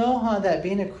guys know how that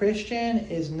being a Christian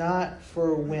is not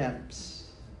for wimps.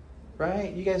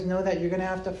 Right? You guys know that you're going to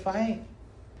have to fight.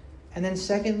 And then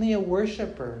secondly, a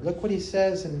worshiper. Look what he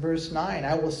says in verse 9.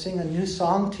 I will sing a new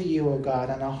song to you, O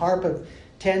God, on a harp of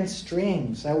 10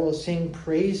 strings. I will sing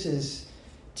praises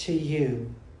to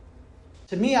you.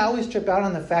 To me, I always trip out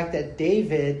on the fact that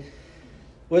David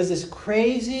was this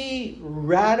crazy,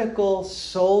 radical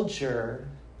soldier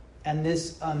and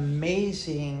this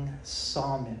amazing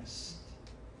psalmist.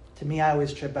 To me, I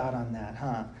always trip out on that,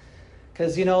 huh?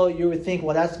 Because, you would think,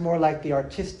 well, that's more like the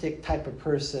artistic type of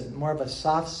person, more of a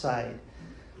soft side.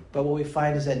 But what we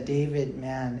find is that David,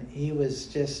 man, he was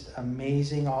just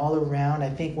amazing all around. I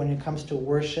think when it comes to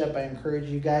worship, I encourage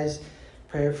you guys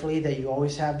prayerfully that you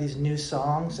always have these new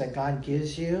songs that God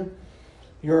gives you.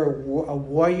 You're a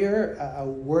warrior, a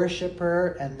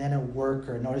worshiper, and then a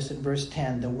worker. Notice in verse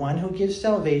 10, the one who gives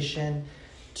salvation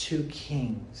to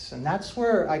kings. And that's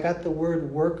where I got the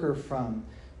word worker from,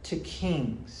 to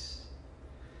kings.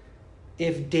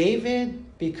 If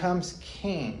David becomes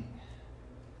king,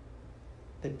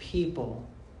 the people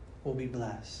will be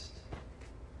blessed.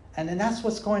 And then that's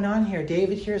what's going on here.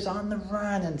 David here is on the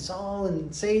run, and Saul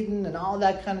and Satan and all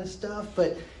that kind of stuff.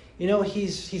 But,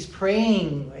 he's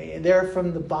praying there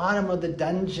from the bottom of the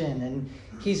dungeon, and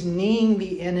he's kneeing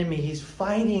the enemy. He's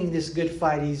fighting this good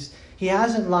fight. He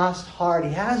hasn't lost heart.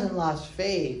 He hasn't lost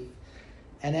faith.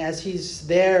 And as he's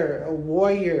there, a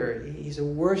warrior, he's a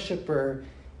worshiper,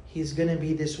 he's going to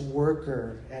be this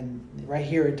worker. And right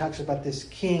here it talks about this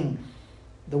king,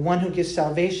 the one who gives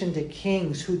salvation to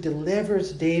kings, who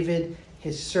delivers David,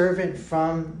 his servant,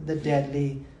 from the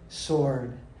deadly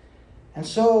sword. And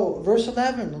so, verse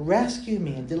 11, rescue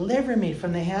me and deliver me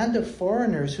from the hand of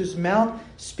foreigners, whose mouth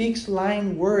speaks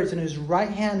lying words, and whose right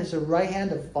hand is a right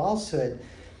hand of falsehood.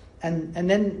 And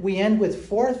then we end with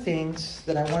 4 things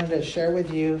that I wanted to share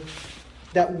with you,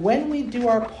 that when we do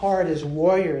our part as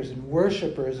warriors and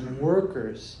worshipers and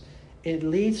workers, it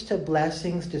leads to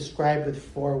blessings described with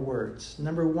 4 words.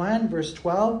 Number 1, verse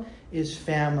 12, is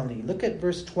family. Look at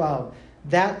verse 12.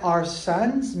 That our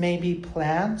sons may be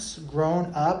plants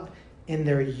grown up in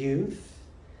their youth,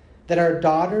 that our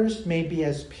daughters may be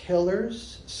as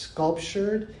pillars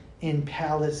sculptured in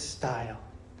palace style.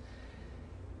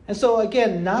 And so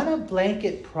again, not a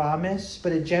blanket promise,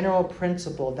 but a general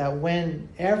principle that when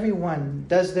everyone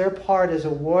does their part as a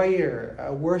warrior,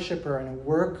 a worshiper, and a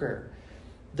worker,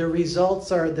 the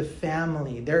results are the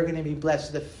family. They're going to be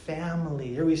blessed. The family.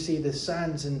 Here we see the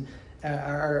sons and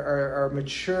are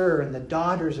mature, and the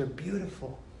daughters are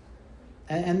beautiful.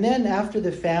 And then after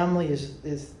the family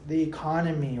is the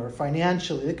economy or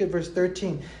financially. Look at verse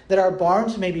 13. That our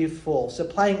barns may be full,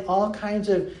 supplying all kinds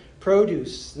of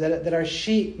produce, that our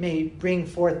sheep may bring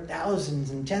forth thousands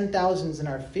and 10,000s in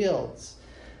our fields,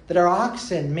 that our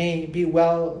oxen may be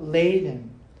well laden.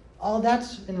 All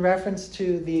that's in reference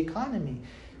to the economy.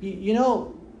 You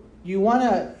want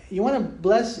to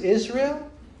bless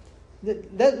Israel?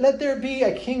 Let there be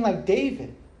a king like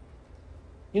David.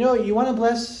 You want to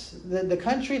bless the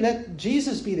country? Let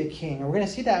Jesus be the king. And we're going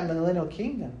to see that in the millennial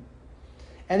kingdom.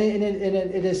 And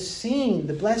it is seen,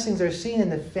 the blessings are seen in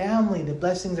the family. The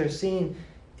blessings are seen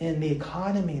in the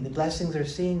economy. The blessings are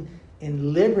seen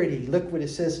in liberty. Look what it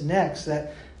says next,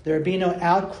 that there be no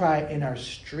outcry in our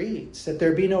streets, that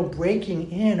there be no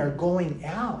breaking in or going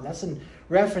out. That's in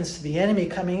reference to the enemy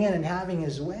coming in and having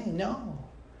his way. No.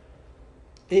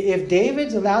 If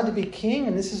David's allowed to be king,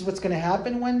 and this is what's going to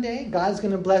happen one day, God's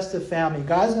going to bless the family.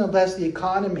 God's going to bless the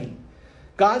economy.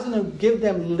 God's going to give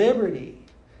them liberty.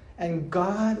 And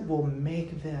God will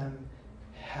make them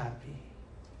happy.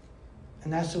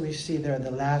 And that's what we see there in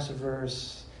the last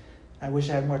verse. I wish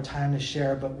I had more time to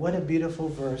share, but what a beautiful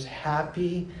verse.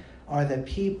 Happy are the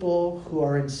people who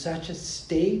are in such a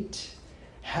state.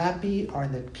 Happy are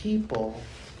the people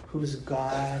whose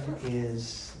God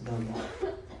is the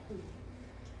Lord.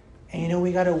 And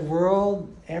we got a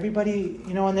world, everybody,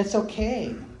 and it's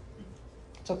okay.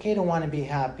 It's okay to want to be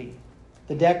happy.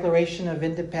 The Declaration of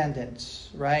Independence,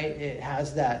 right? It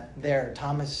has that there.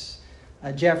 Thomas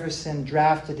Jefferson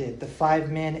drafted it. The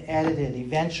 5 men edited.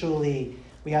 Eventually,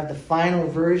 we have the final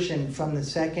version from the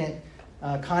Second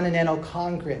Continental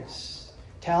Congress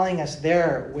telling us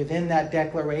there within that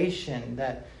declaration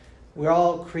that we're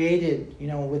all created,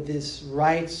 with these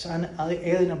rights,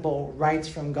 unalienable rights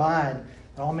from God.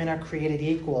 All men are created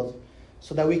equal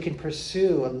so that we can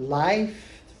pursue a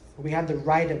life. We have the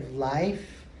right of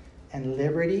life and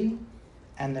liberty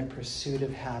and the pursuit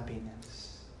of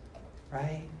happiness,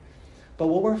 right? But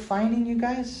what we're finding, you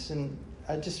guys, and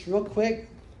just real quick,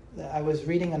 I was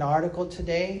reading an article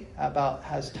today about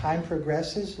as time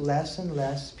progresses, less and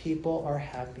less people are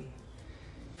happy.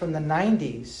 From the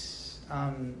 90s,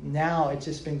 now it's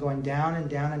just been going down and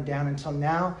down and down until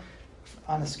now.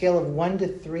 On a scale of 1 to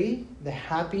 3, the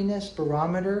happiness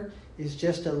barometer is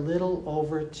just a little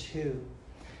over 2.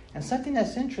 And something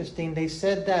that's interesting, they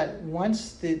said that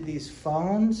once these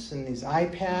phones and these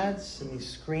iPads and these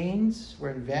screens were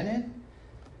invented,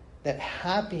 that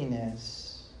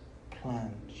happiness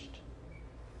plunged.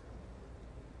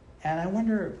 And I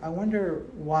wonder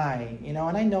why, and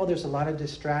I know there's a lot of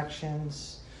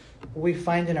distractions. What we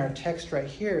find in our text right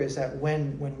here is that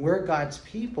when we're God's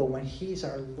people, when He's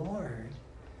our Lord,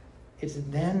 it's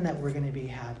then that we're going to be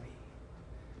happy.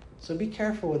 So be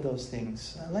careful with those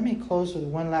things. Let me close with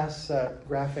one last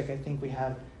graphic I think we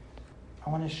have.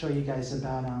 I want to show you guys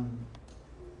about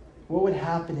what would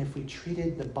happen if we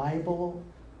treated the Bible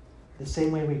the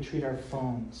same way we treat our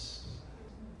phones.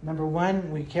 Number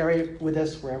one, we carry it with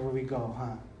us wherever we go,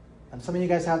 huh? And some of you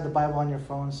guys have the Bible on your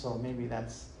phone, so maybe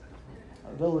that's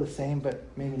a little the same, but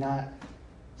maybe not.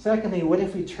 Secondly, what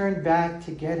if we turned back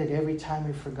to get it every time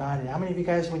we forgot it? How many of you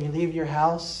guys, when you leave your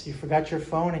house, you forgot your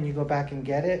phone and you go back and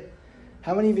get it?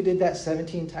 How many of you did that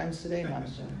 17 times today? No, I'm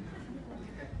just joking.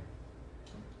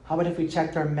 How about if we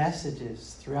checked our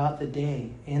messages throughout the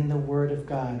day in the Word of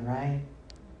God, right?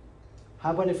 How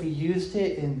about if we used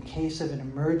it in case of an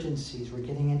emergencies? We're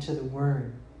getting into the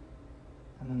Word.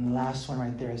 And then the last one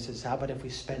right there says, how about if we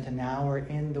spent an hour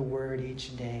in the Word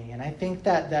each day? And I think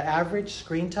that the average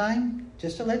screen time,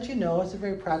 just to let you know, it's a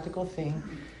very practical thing.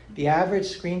 The average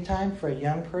screen time for a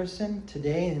young person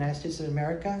today in the United States of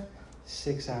America,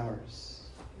 6 hours.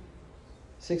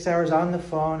 6 hours on the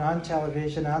phone, on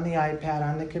television, on the iPad,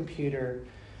 on the computer.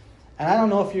 And I don't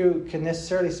know if you can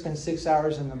necessarily spend 6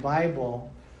 hours in the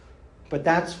Bible, but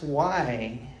that's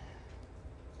why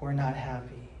we're not happy.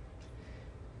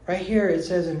 Right here it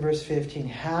says in verse 15,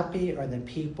 happy are the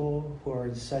people who are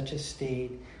in such a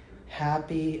state.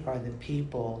 Happy are the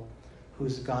people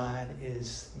whose God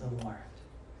is the Lord.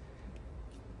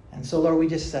 And so, Lord, we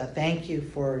just thank you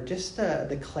for just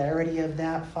the clarity of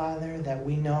that, Father, that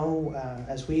we know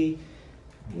as we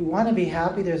want to be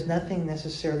happy. There's nothing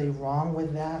necessarily wrong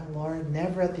with that, Lord.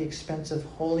 Never at the expense of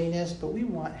holiness, but we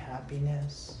want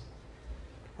happiness.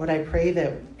 Lord, I pray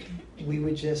that we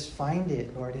would just find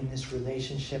it, Lord, in this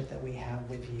relationship that we have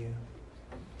with you.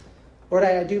 Lord,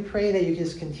 I do pray that you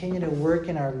just continue to work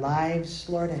in our lives,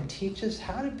 Lord, and teach us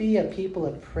how to be a people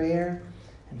of prayer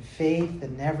and faith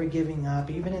and never giving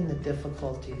up, even in the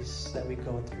difficulties that we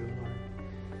go through,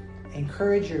 Lord.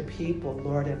 Encourage your people,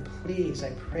 Lord, and please,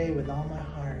 I pray with all my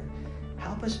heart,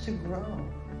 help us to grow.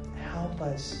 Help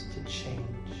us to change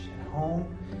at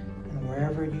home and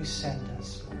wherever you send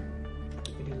us, Lord.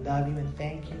 We do love you and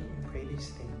thank you and pray these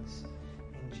things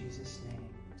in Jesus' name.